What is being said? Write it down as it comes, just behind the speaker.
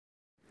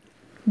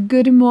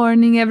Good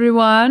morning,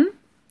 everyone.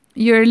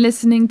 You're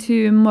listening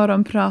to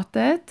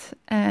Morgonpratet,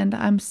 and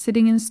I'm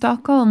sitting in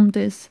Stockholm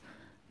this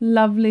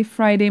lovely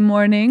Friday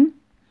morning.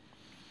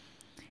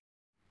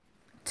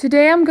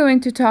 Today I'm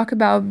going to talk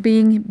about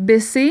being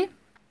busy.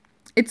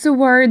 It's a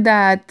word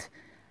that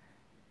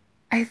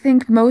I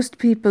think most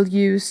people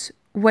use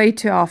way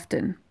too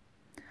often.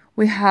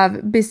 We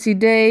have busy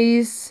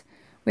days,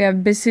 we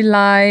have busy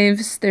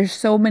lives, there's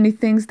so many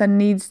things that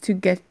needs to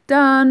get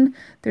done,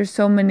 there's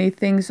so many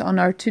things on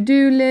our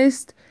to-do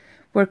list.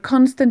 We're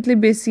constantly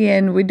busy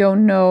and we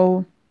don't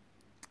know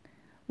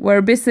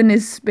where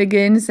business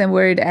begins and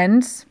where it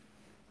ends.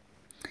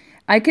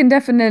 I can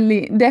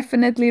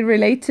definitely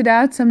relate to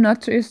that. So I'm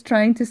not just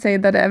trying to say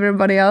that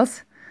everybody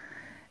else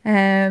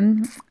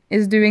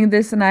is doing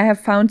this and I have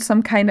found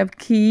some kind of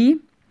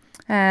key.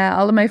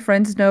 All of my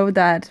friends know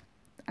that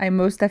I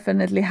most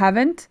definitely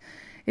haven't.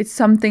 It's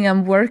something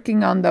I'm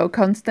working on though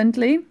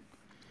constantly.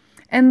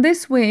 And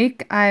this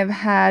week I've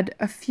had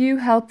a few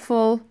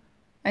helpful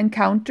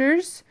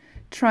encounters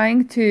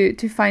trying to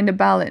find a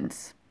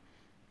balance.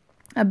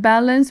 A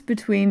balance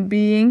between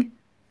being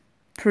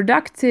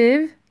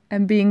productive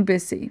and being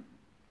busy.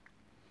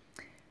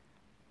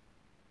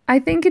 I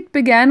think it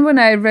began when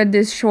I read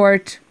this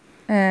short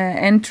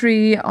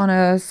entry on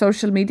a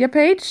social media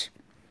page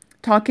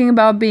talking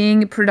about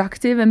being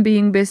productive and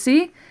being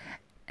busy.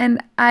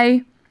 And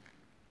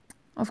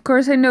of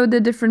course, I know the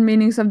different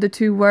meanings of the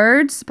two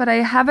words, but I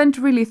haven't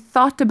really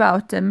thought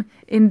about them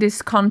in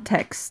this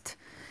context.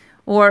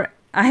 Or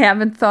I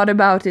haven't thought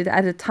about it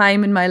at a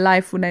time in my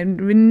life when I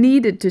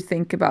needed to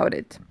think about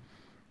it.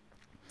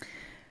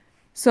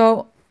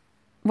 So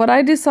what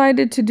I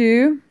decided to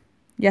do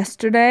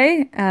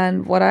yesterday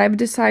and what I've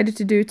decided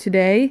to do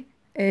today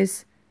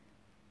is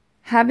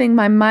having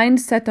my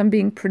mind set on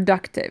being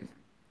productive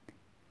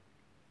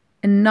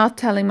and not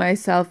telling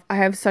myself I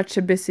have such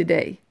a busy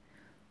day,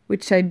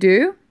 which I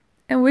do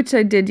and which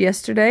I did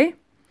yesterday.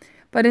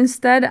 But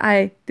instead,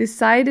 I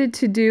decided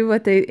to do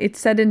what it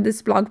said in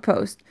this blog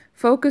post,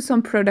 focus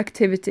on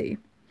productivity.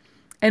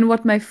 And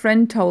what my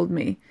friend told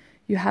me,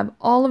 you have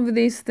all of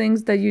these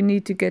things that you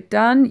need to get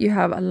done. You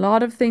have a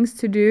lot of things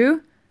to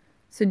do,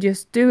 so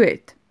just do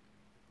it.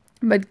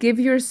 But give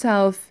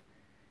yourself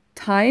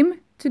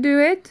time to do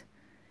it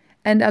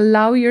and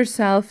allow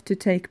yourself to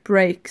take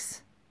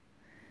breaks.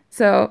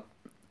 So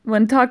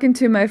when talking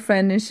to my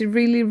friend, and she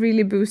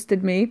really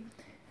boosted me,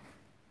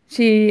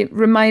 she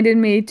reminded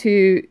me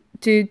to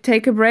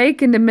take a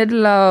break in the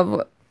middle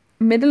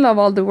of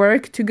all the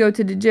work to go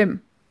to the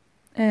gym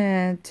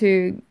and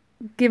to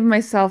give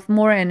myself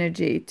more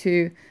energy,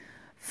 to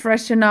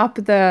freshen up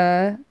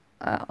the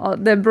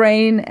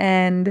brain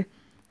and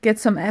get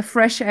some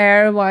fresh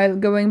air while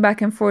going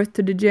back and forth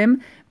to the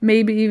gym.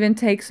 Maybe even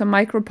take some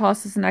micro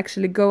pauses and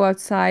actually go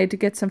outside to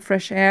get some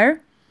fresh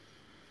air.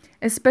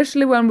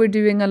 Especially when we're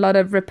doing a lot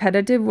of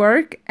repetitive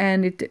work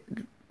and it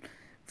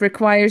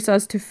requires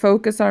us to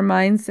focus our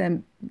minds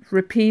and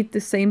repeat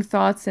the same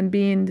thoughts and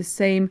be in the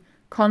same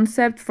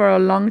concept for a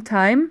long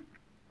time.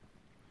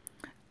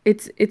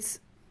 It's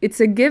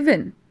a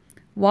given.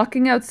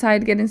 Walking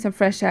outside, getting some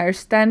fresh air,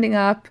 standing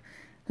up,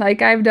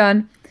 like I've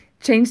done,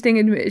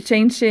 changing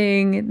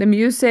the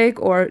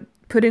music or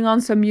putting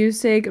on some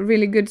music, a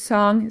really good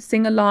song,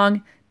 sing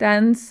along,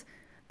 dance.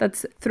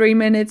 That's 3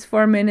 minutes,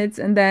 4 minutes,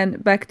 and then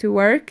back to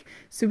work.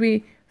 So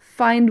we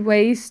find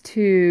ways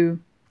to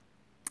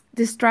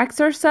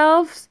distract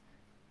ourselves,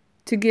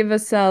 to give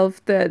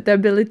ourselves the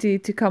ability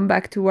to come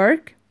back to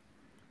work.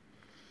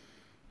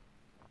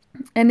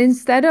 And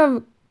instead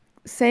of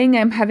saying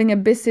I'm having a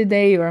busy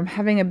day or I'm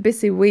having a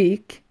busy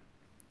week,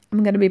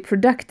 I'm going to be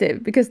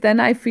productive, because then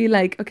I feel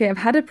like, okay, I've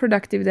had a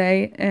productive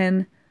day,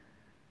 and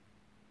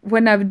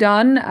when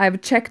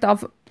I've checked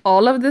off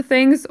all of the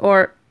things,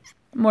 or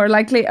more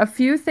likely a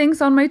few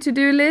things on my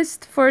to-do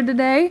list for the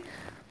day,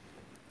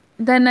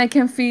 then I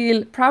can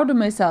feel proud of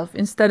myself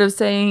instead of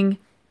saying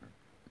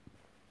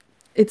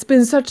it's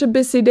been such a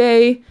busy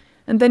day,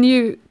 and then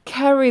you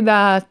carry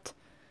that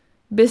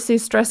busy,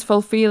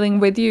 stressful feeling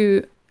with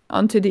you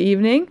onto the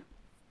evening.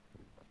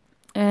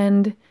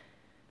 And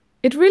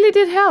it really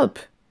did help.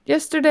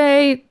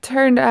 Yesterday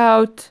turned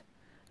out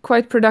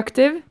quite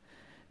productive.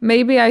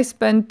 Maybe I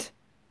spent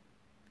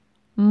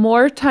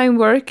more time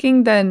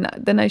working than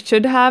I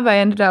should have. I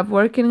ended up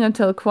working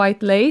until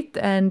quite late,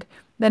 and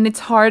then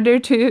it's harder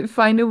to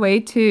find a way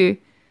to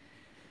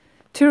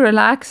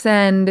relax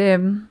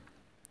and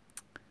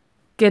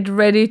get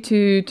ready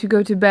to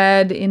go to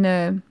bed in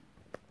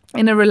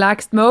a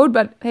relaxed mode.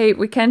 But hey,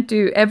 we can't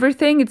do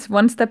everything. It's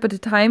one step at a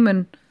time,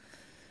 and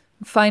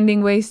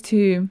finding ways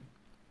to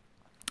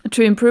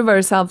improve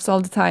ourselves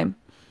all the time.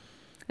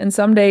 And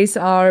some days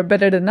are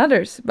better than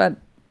others, but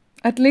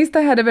at least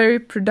I had a very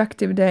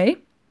productive day.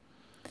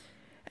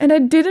 And I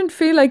didn't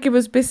feel like it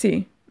was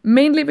busy,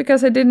 mainly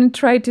because I didn't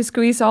try to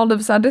squeeze all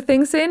those other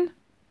things in.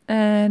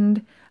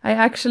 And I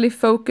actually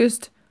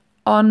focused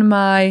on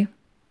my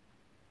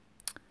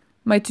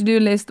to-do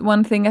list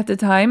one thing at a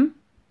time.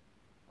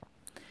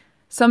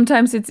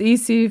 Sometimes it's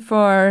easy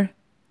for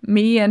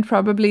me and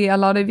probably a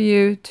lot of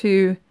you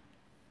to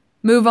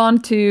move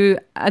on to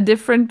a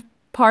different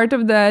part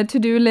of the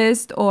to-do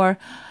list, or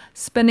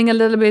spending a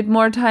little bit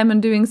more time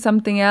on doing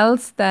something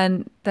else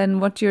than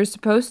what you're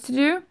supposed to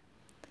do.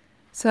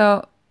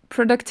 So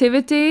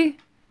productivity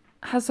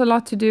has a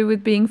lot to do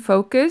with being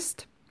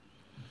focused.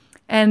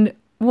 And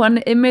one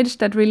image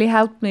that really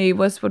helped me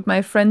was what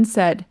my friend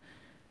said.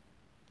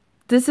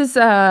 This is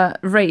a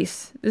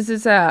race.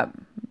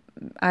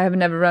 I have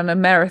never run a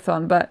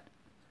marathon, but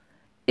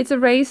it's a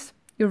race.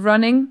 You're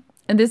running,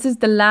 and this is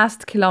the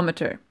last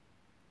kilometer.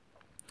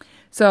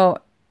 So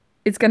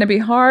it's going to be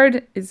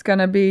hard. It's going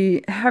to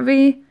be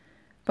heavy,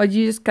 but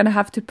you're just going to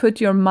have to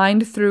put your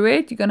mind through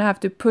it. You're going to have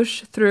to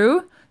push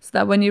through so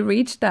that when you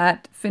reach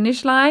that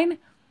finish line,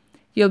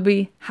 you'll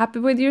be happy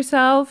with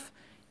yourself.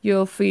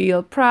 You'll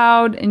feel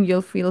proud and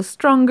you'll feel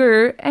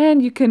stronger,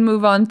 and you can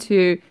move on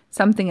to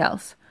something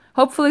else.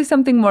 Hopefully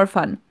something more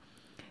fun.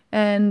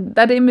 And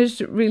that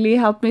image really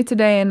helped me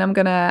today, and I'm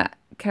gonna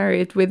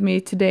carry it with me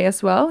today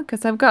as well,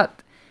 because I've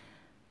got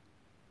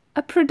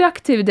a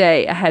productive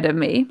day ahead of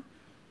me.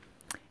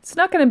 It's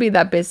not gonna be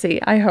that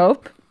busy, I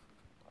hope.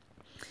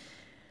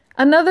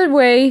 Another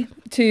way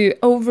to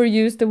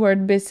overuse the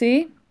word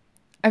busy,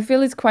 I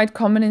feel it's quite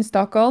common in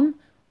Stockholm,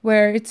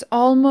 where it's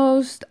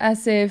almost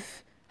as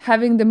if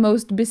having the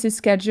most busy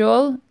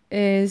schedule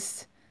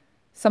is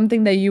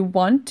something that you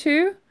want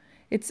to.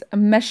 It's a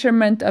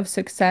measurement of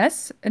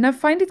success. And I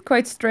find it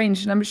quite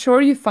strange. And I'm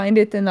sure you find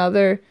it in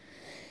other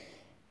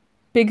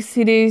big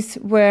cities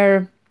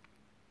where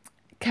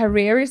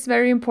career is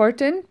very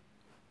important.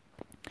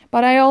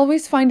 But I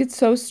always find it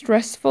so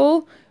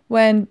stressful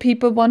when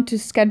people want to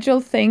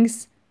schedule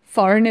things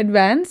far in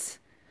advance.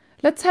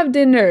 Let's have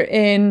dinner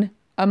in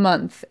a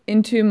month,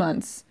 in 2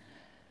 months.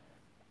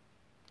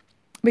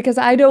 Because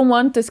I don't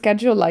want a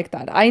schedule like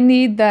that. I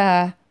need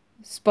the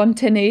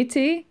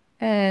spontaneity,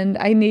 and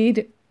I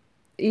need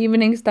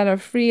evenings that are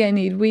free. I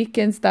need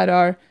weekends that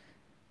are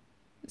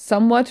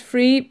somewhat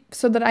free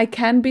so that I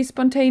can be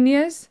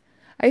spontaneous.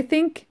 I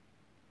think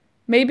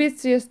maybe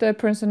it's just a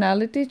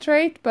personality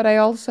trait, but I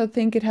also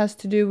think it has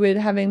to do with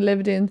having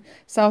lived in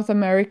South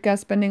America,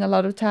 spending a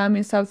lot of time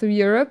in South of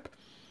Europe,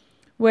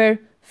 where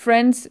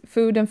friends,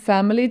 food, and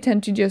family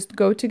tend to just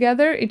go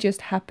together. It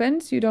just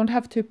happens. You don't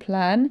have to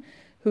plan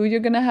who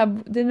you're going to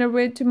have dinner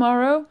with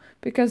tomorrow,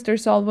 because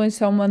there's always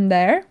someone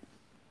there.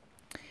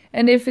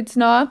 And if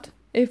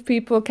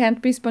people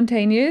can't be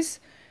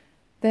spontaneous,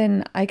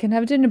 then I can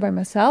have dinner by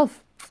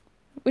myself,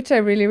 which I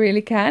really,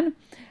 really can.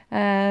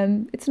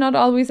 It's not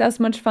always as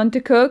much fun to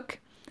cook,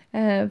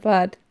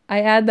 but I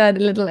add that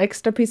little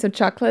extra piece of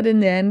chocolate in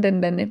the end,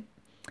 and then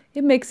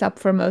it makes up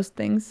for most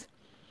things.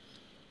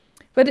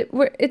 But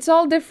it's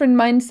all different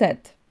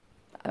mindsets.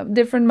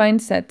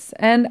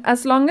 And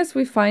as long as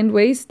we find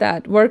ways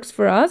that works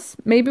for us,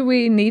 maybe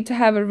we need to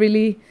have a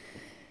really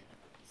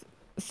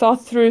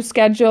thought through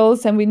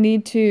schedules, and we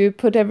need to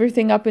put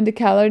everything up in the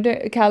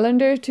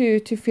calendar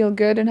to feel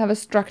good and have a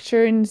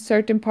structure in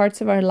certain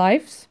parts of our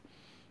lives.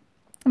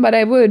 But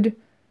I would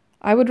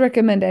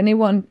recommend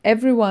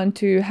everyone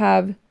to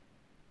have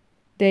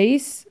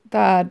days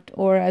that,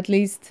 or at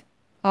least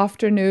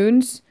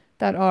afternoons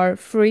that are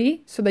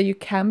free, so that you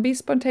can be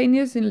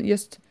spontaneous and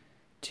just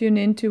tune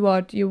into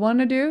what you want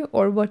to do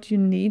or what you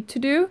need to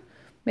do.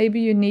 Maybe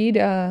you need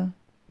a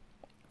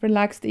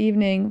relaxed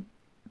evening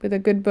with a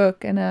good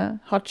book and a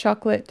hot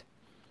chocolate.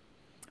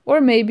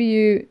 Or maybe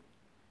you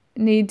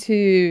need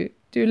to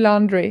do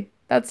laundry.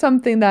 That's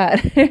something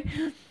that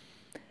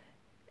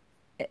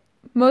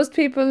most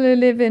people who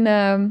live in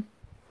an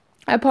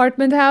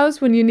apartment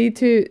house, when you need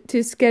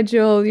to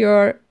schedule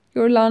your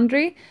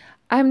laundry,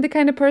 I'm the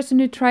kind of person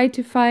who try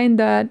to find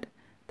that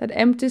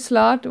empty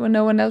slot when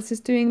no one else is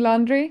doing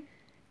laundry.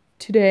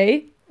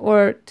 Today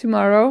or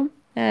tomorrow.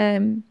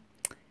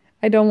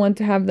 I don't want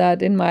to have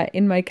that in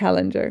my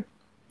calendar.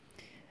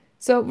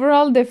 So we're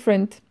all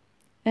different,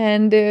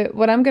 and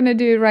what I'm gonna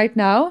do right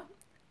now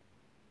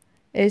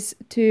is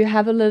to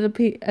have a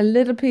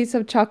little piece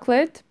of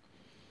chocolate,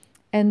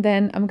 and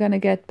then I'm gonna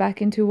get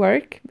back into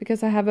work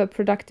because I have a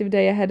productive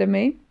day ahead of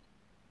me.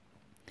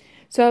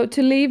 So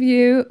to leave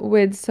you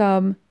with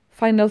some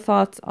final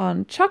thoughts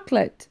on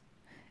chocolate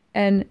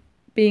and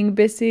being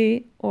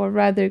busy, or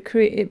rather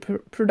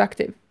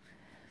productive.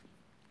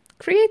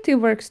 Creative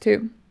works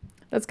too.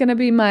 That's going to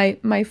be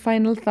my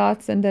final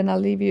thoughts, and then I'll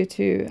leave you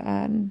to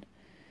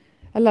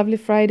a lovely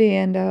Friday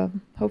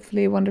and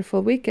hopefully a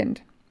wonderful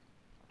weekend.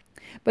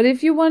 But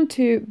if you want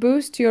to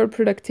boost your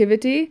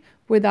productivity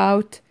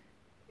without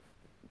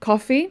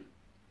coffee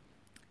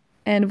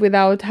and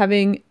without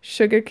having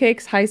sugar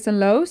cakes, highs and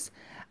lows,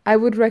 I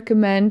would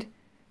recommend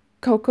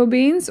cocoa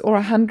beans or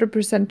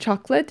 100%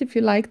 chocolate if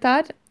you like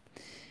that.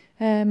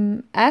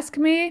 Ask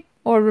me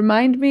or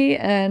remind me,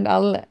 and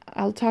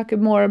I'll talk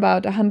more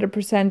about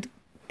 100%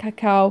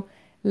 cacao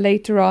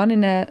later on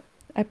in an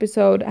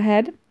episode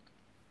ahead.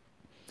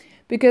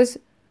 Because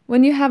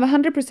when you have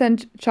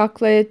 100%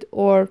 chocolate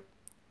or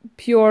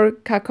pure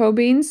cacao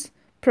beans,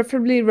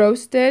 preferably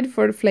roasted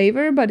for the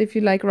flavor, but if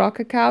you like raw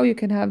cacao, you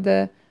can have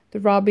the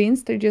raw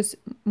beans. They're just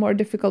more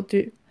difficult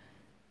to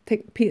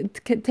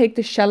take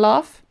the shell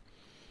off.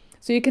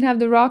 So you can have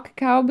the raw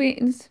cacao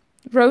beans,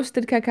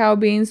 roasted cacao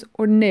beans,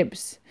 or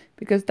nibs,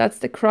 because that's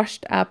the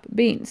crushed up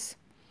beans.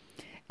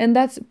 And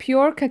that's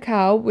pure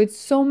cacao with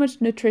so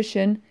much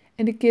nutrition,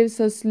 and it gives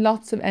us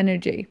lots of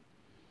energy.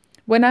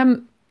 When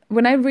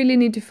I really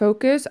need to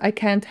focus, I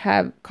can't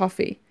have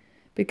coffee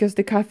because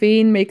the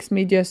caffeine makes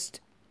me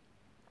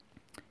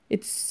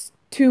it's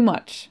too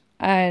much,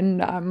 and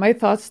my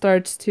thoughts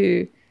starts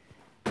to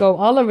go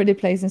all over the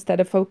place instead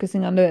of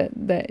focusing on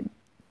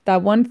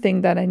that one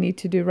thing that I need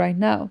to do right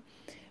now.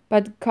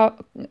 But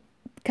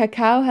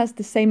cacao has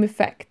the same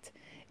effect.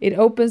 It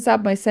opens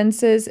up my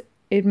senses.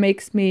 It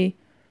makes me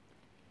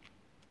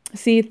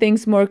see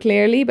things more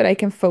clearly, but I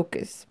can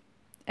focus.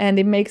 And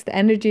it makes the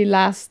energy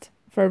last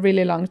for a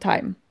really long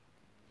time.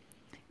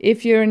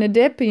 If you're in a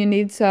dip and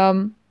if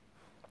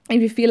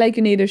you feel like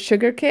you need a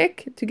sugar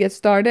kick to get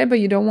started, but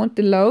you don't want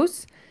the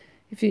lows,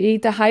 if you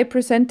eat a high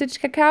percentage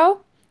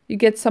cacao, you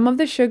get some of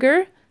the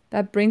sugar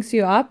that brings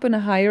you up on a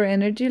higher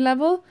energy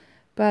level,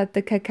 but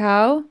the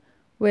cacao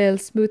will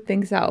smooth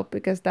things out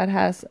because that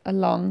has a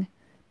long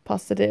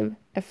positive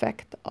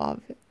effect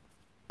of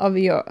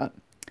your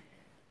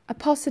a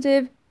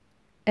positive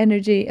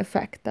energy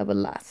effect that will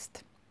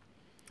last.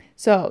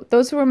 So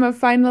those were my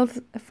final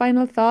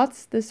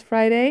thoughts this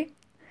Friday.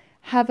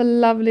 Have a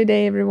lovely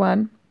day,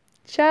 everyone.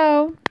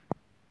 Ciao.